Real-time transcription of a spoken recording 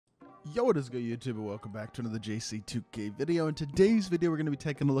Yo, what is good, YouTube, and welcome back to another JC2K video. In today's video, we're going to be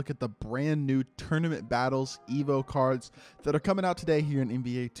taking a look at the brand new Tournament Battles EVO cards that are coming out today here in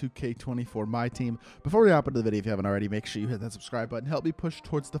NBA 2K24 MyTEAM. Before we hop into the video, if you haven't already, make sure you hit that subscribe button. Help me push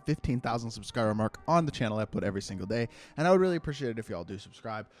towards the 15,000 subscriber mark on the channel I put every single day, and I would really appreciate it if y'all do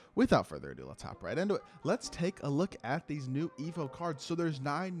subscribe. Without further ado, let's hop right into it. Let's take a look at these new EVO cards. So there's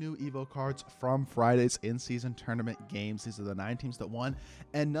 9 new EVO cards from Friday's in-season tournament games. These are the 9 teams that won,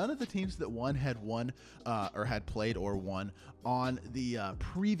 and none of the teams that won or had played or won on the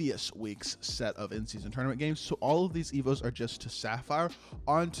previous week's set of in-season tournament games. So all of these EVOs are just to Sapphire.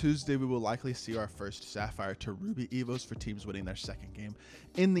 On Tuesday, we will likely see our first Sapphire to Ruby EVOs for teams winning their second game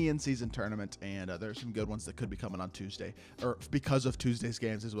in the in-season tournament, and there's some good ones that could be coming on Tuesday, or because of Tuesday's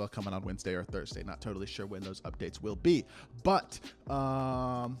games as well, coming on Wednesday or Thursday. Not totally sure when those updates will be, but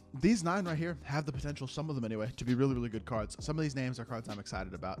these 9 right here have the potential, some of them anyway, to be really, really good cards. Some of these names are cards I'm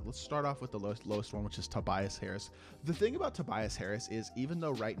excited about. Let's start off with the lowest one, which is Tobias Harris. The thing about Tobias Harris is, even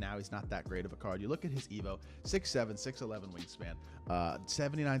though right now he's not that great of a card, you look at his EVO, 6'7", 6'11 wingspan,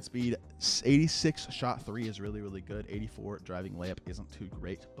 79 speed, 86 shot 3 is really, really good. 84 driving layup isn't too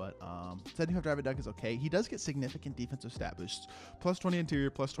great, but 75 driving dunk is okay. He does get significant defensive stat boosts. Plus 20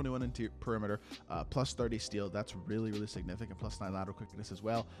 interior, plus 21 interior perimeter, plus 30 steal. That's really, really significant. Plus 9 lateral quickness as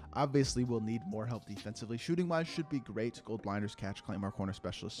well. Obviously, we'll need more help defensively. Shooting wise should be great. Gold blinders, catch, claymore, corner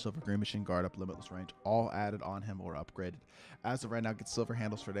specialist, silver green machine guard up, limitless range, all added on him or upgraded. As of right now, gets silver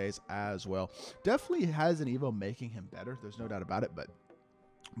handles for days as well. Definitely has an EVO making him better. There's no doubt about it, but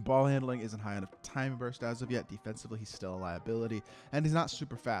ball handling isn't high enough time burst as of yet. Defensively, he's still a liability, and he's not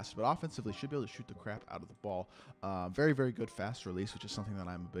super fast, but offensively should be able to shoot the crap out of the ball. Very, very good fast release, which is something that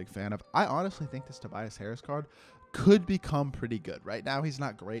I'm a big fan of. I honestly think this Tobias Harris card could become pretty good. Right now, he's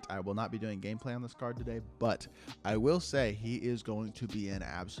not great. I will not be doing gameplay on this card today, but I will say he is going to be an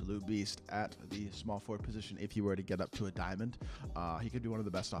absolute beast at the small forward position if he were to get up to a diamond. He could be one of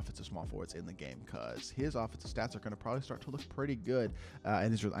the best offensive small forwards in the game, because his offensive stats are going to probably start to look pretty good,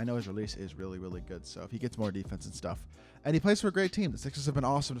 and I know his release is really, really good. So if he gets more defense and stuff, and he plays for a great team, the Sixers have been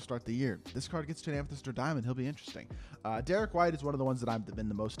awesome to start the year. This card gets to an amethyst or diamond, he'll be interesting. Derek White is one of the ones that I've been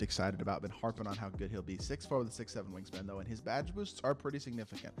the most excited about. Been harping on how good he'll be. 6'4" with a 6'7" wingspan though, and his badge boosts are pretty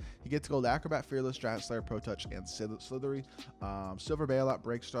significant. He gets gold acrobat, fearless, giant slayer, pro touch, and slithery, silver bailout,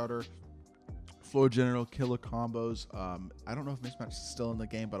 break starter, floor general, killer combos. I don't know if mismatch is still in the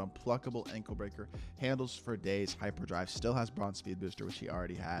game, but unpluckable, ankle breaker, handles for days, hyperdrive, still has bronze speed booster, which he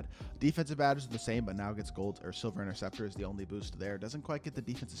already had. Defensive badges are the same, but now gets gold or silver interceptor is the only boost there. Doesn't quite get the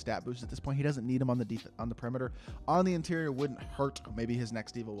defensive stat boost at this point. He doesn't need him on the perimeter. On the interior wouldn't hurt. Maybe his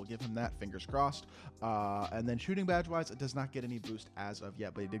next EVO will give him that. Fingers crossed. And then shooting badge wise, it does not get any boost as of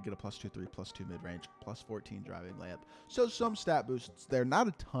yet, but he did get a plus 2/3, plus 2 mid range, plus 14 driving layup. So some stat boosts there, not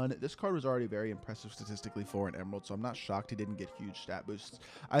a ton. This card was already very impressive statistically for an emerald, so I'm not shocked he didn't get huge stat boosts.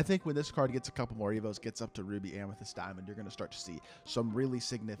 I think when this card gets a couple more EVOs, gets up to Ruby, Amethyst, Diamond, you're going to start to see some really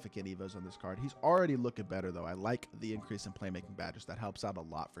significant EVOs on this card. He's already looking better though. I like the increase in playmaking badges. That helps out a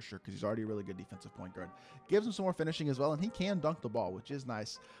lot for sure, because he's already a really good defensive point guard. Gives him some more finishing as well, and he can dunk the ball, which is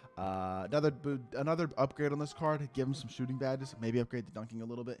nice. Another upgrade on this card, give him some shooting badges, maybe upgrade the dunking a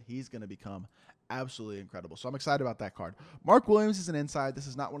little bit. He's going to become absolutely incredible. So I'm excited about that card. Mark Williams is an inside. This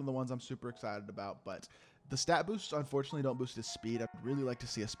is not one of the ones I'm super excited about, but the stat boosts, unfortunately, don't boost his speed. I'd really like to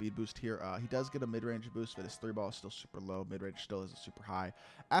see a speed boost here. He does get a mid-range boost, but his 3-ball is still super low. Mid-range still isn't super high.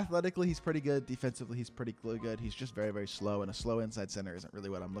 Athletically, he's pretty good. Defensively, he's pretty good. He's just very, very slow, and a slow inside center isn't really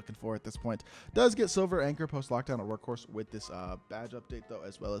what I'm looking for at this point. Does get silver anchor, post-lockdown, or workhorse with this badge update, though,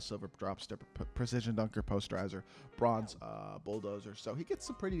 as well as silver drop step, precision dunker, posterizer, bronze bulldozer. So he gets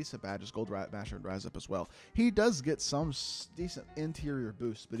some pretty decent badges. Gold masher and rise up as well. He does get some decent interior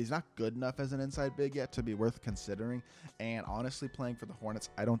boosts, but he's not good enough as an inside big yet to be worth considering. And honestly, playing for the Hornets,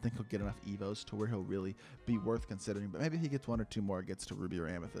 I don't think he'll get enough EVOs to where he'll really be worth considering, but maybe he gets 1 or 2 more, gets to Ruby or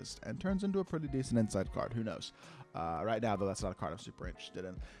Amethyst, and turns into a pretty decent inside card. Who knows? Right now, though, that's not a card I'm super interested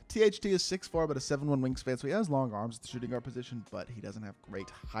in. THT is 6'4", but a 7'1" wingspan, so he has long arms at the shooting guard position, but he doesn't have great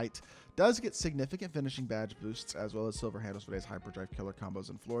height. Does get significant finishing badge boosts, as well as silver handles for days, hyperdrive, killer combos,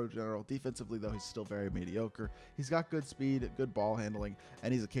 and floor general. Defensively, though, he's still very mediocre. He's got good speed, good ball handling,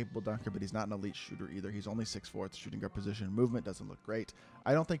 and he's a capable dunker, but he's not an elite shooter either. He's only 6'4" at the shooting guard position. Movement doesn't look great.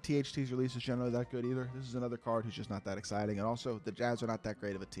 I don't think THT's release is generally that good either. This is another card who's just not that exciting, and also the Jazz are not that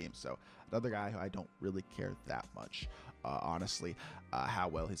great of a team, so Another guy who I don't really care that much, honestly, how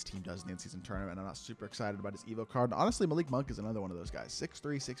well his team does in the in-season tournament. I'm not super excited about his EVO card. And honestly, Malik Monk is another one of those guys.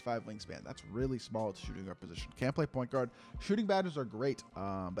 6'3", 6'5" wingspan. That's really small at the shooting guard position. Can't play point guard. Shooting badges are great,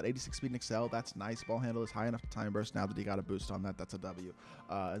 but 86 speed and excel, that's nice. Ball handle is high enough to time burst. Now that he got a boost on that, that's a W.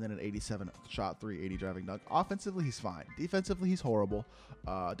 And then an 87 shot, 380 driving dunk. Offensively, he's fine. Defensively, he's horrible.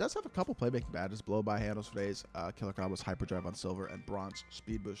 Does have a couple playmaking badges. Blow by handles for days. Killer combos, hyperdrive on silver, and bronze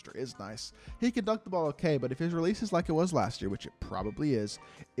speed booster is nice. He can dunk the ball okay, but if his release is like it was last year, which it probably is,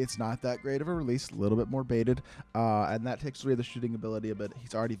 it's not that great of a release, a little bit more baited, and that takes away the shooting ability a bit.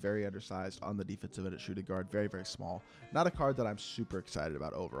 He's already very undersized on the defensive end at shooting guard, very, very small. Not a card that I'm super excited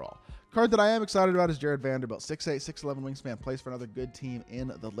about overall. Card that I am excited about is Jared Vanderbilt. 6'8", 6'11" wingspan, plays for another good team in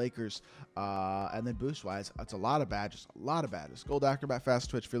the Lakers. And then boost-wise, it's a lot of badges, Gold Acrobat, Fast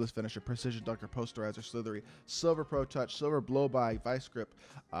Twitch, Fearless Finisher, Precision Dunker, Posterizer, Slithery, Silver Pro Touch, Silver Blow-By, Vice Grip,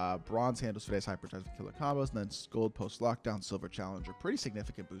 Bronze Handles for days, Hyperdrive, Killer Combos, and then Gold Post Lockdown, Silver Challenger. Pretty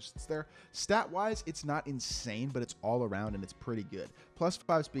significant boosts there. Stat-wise, it's not insane, but it's all around, and it's pretty good. Plus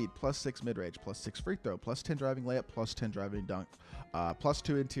 5 speed, plus 6 mid-range, plus 6 free throw, plus 10 driving layup, plus 10 driving dunk, plus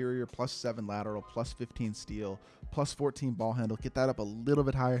 2 interior, plus 7 lateral, plus 15 steal, plus 14 ball handle. Get that up a little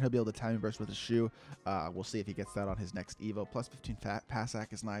bit higher. He'll be able to timing burst with his shoe. We'll see if he gets that on his next EVO. Plus 15 pass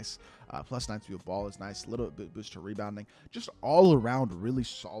hack is nice. Plus 9 speed ball is nice. A little bit boost to rebounding. Just all around really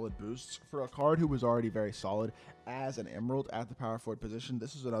solid boosts for a card who was already very solid as an emerald at the power forward position.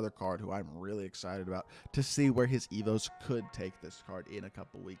 This is another card who I'm really excited about to see where his EVOs could take this card in a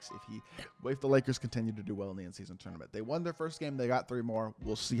couple weeks if the Lakers continue to do well in the in-season tournament. They won their first game. They got 3 more.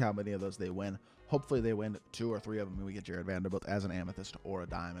 We'll see how many of those they win. Hopefully they win 2 or 3 of them and we get Jared Vanderbilt as an amethyst or a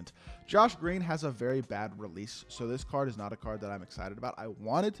diamond. Josh Green has a very bad release, so this card is not a card that I'm excited about. I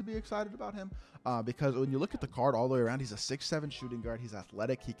wanted to be excited about him because when you look at the card all the way around, he's a 6'7" shooting guard. He's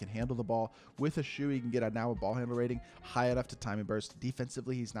athletic. He can handle the ball. With a shoe, he can get now a ball handle rating high enough to timing burst.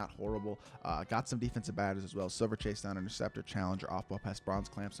 Defensively, he's not horrible. Got some defensive badges as well. Silver chase down, interceptor, challenger, off-ball pass, bronze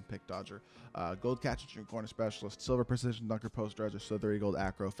clamps, and pick dodger. Gold catch and shoot corner specialist, silver precision dunker, posterizer, slithery, gold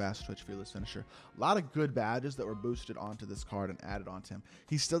acro, fast twitch, fearless finisher. A lot of good badges that were boosted onto this card and added onto him.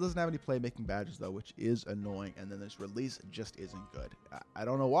 He still doesn't have any playmaking badges though, which is annoying. And then this release just isn't good. I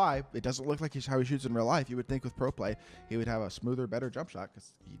don't know why. It doesn't look like how he shoots in real life. You would think with pro play he would have a smoother, better jump shot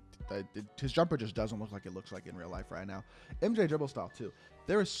because his jumper just doesn't look like it looks like in real life right now. MJ dribble style too.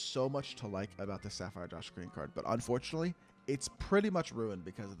 There is so much to like about the Sapphire Josh Green card, but unfortunately, it's pretty much ruined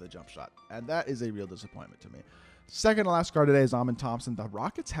because of the jump shot, and that is a real disappointment to me. Second to last card today is Amin Thompson. The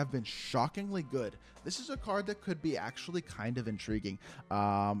Rockets have been shockingly good. This is a card that could be actually kind of intriguing.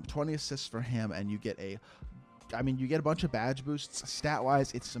 20 assists for him, and you get a bunch of badge boosts.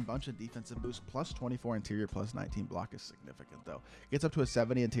 Stat-wise, it's a bunch of defensive boosts. Plus 24 interior, plus 19 block is significant, though. Gets up to a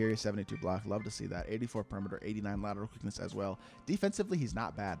 70 interior, 72 block. Love to see that. 84 perimeter, 89 lateral quickness as well. Defensively, he's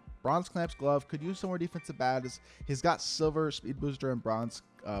not bad. Bronze clamps, glove. Could use some more defensive badges. He's got silver speed booster and bronze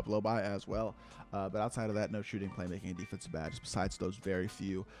blow-by as well. But outside of that, no shooting, playmaking, and defensive badges besides those very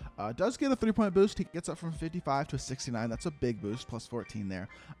few. Does get a 3-point boost. He gets up from 55 to a 69. That's a big boost, plus 14 there.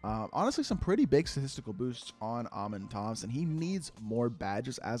 Honestly, some pretty big statistical boosts on Amin Thompson. He needs more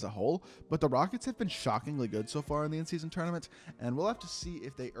badges as a whole, but the Rockets have been shockingly good so far in the in-season tournament, and we'll have to see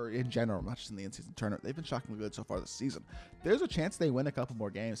if they, or in general, not just in the in-season tournament, they've been shockingly good so far this season. There's a chance they win a couple more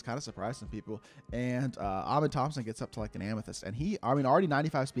games, kind of surprise some people, and Amin Thompson gets up to like an amethyst, and he, already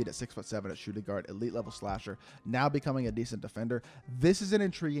 95 speed at 6'7" at shooting guard, elite level slasher, now becoming a decent defender. This is an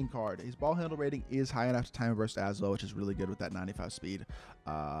intriguing card. His ball handle rating is high enough to time burst as well, which is really good with that 95 speed.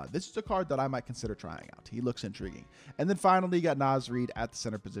 This is a card that I might consider trying out. He looks intriguing. And then finally, you got Naz Reid at the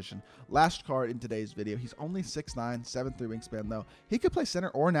center position. Last card in today's video. He's only 6'9", 7'3" wingspan though. He could play center,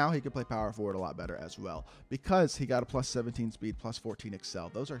 or now he could play power forward a lot better as well, because he got a plus 17 speed, plus 14 excel.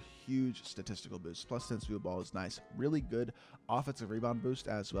 Those are huge statistical boosts. Plus 10 speed ball is nice. Really good offensive rebound boost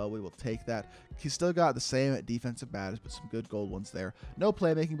as well. We will take that. He's still got the same defensive badges, but some good gold ones there. No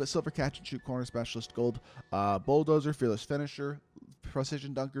playmaking, but silver catch and shoot corner specialist, gold bulldozer, fearless finisher,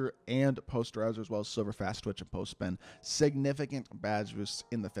 precision dunker, and posterizer, as well as silver fast twitch and post spin. Significant badge boosts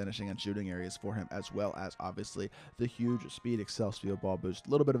in the finishing and shooting areas for him, as well as obviously the huge speed excel steal ball boost, a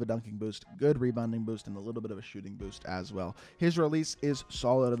little bit of a dunking boost, good rebounding boost, and a little bit of a shooting boost as well. His release is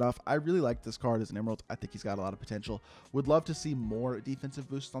solid enough. I really like this card as an emerald. I think he's got a lot of potential. Would love to see more defensive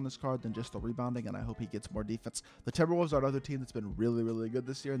boosts on this card than just the rebounding, and I hope he gets more defense. The Timberwolves are another team that's been really, really good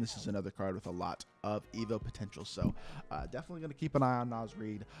this year, and this is another card with a lot of EVO potential, so definitely going to keep an eye Brown, Nas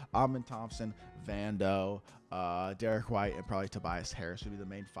Reed, Amin Thompson, Vando, Derek White, and probably Tobias Harris would be the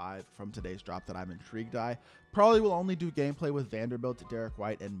main 5 from today's drop that I'm intrigued by. Probably will only do gameplay with Vanderbilt, Derek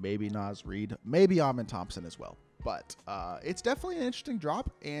White, and maybe Nas Reed, maybe Amin Thompson as well. But it's definitely an interesting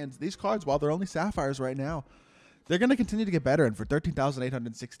drop, and these cards, while they're only Sapphires right now, they're going to continue to get better, and for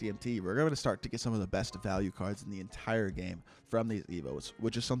 13,860 MT, we're going to start to get some of the best value cards in the entire game from these EVOs,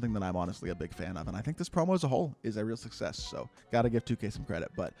 which is something that I'm honestly a big fan of, and I think this promo as a whole is a real success, so got to give 2K some credit.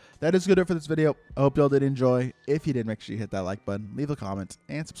 But that is good for this video. I hope y'all did enjoy. If you did, make sure you hit that like button, leave a comment,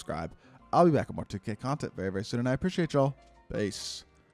 and subscribe. I'll be back with more 2K content very, very soon, and I appreciate y'all. Peace.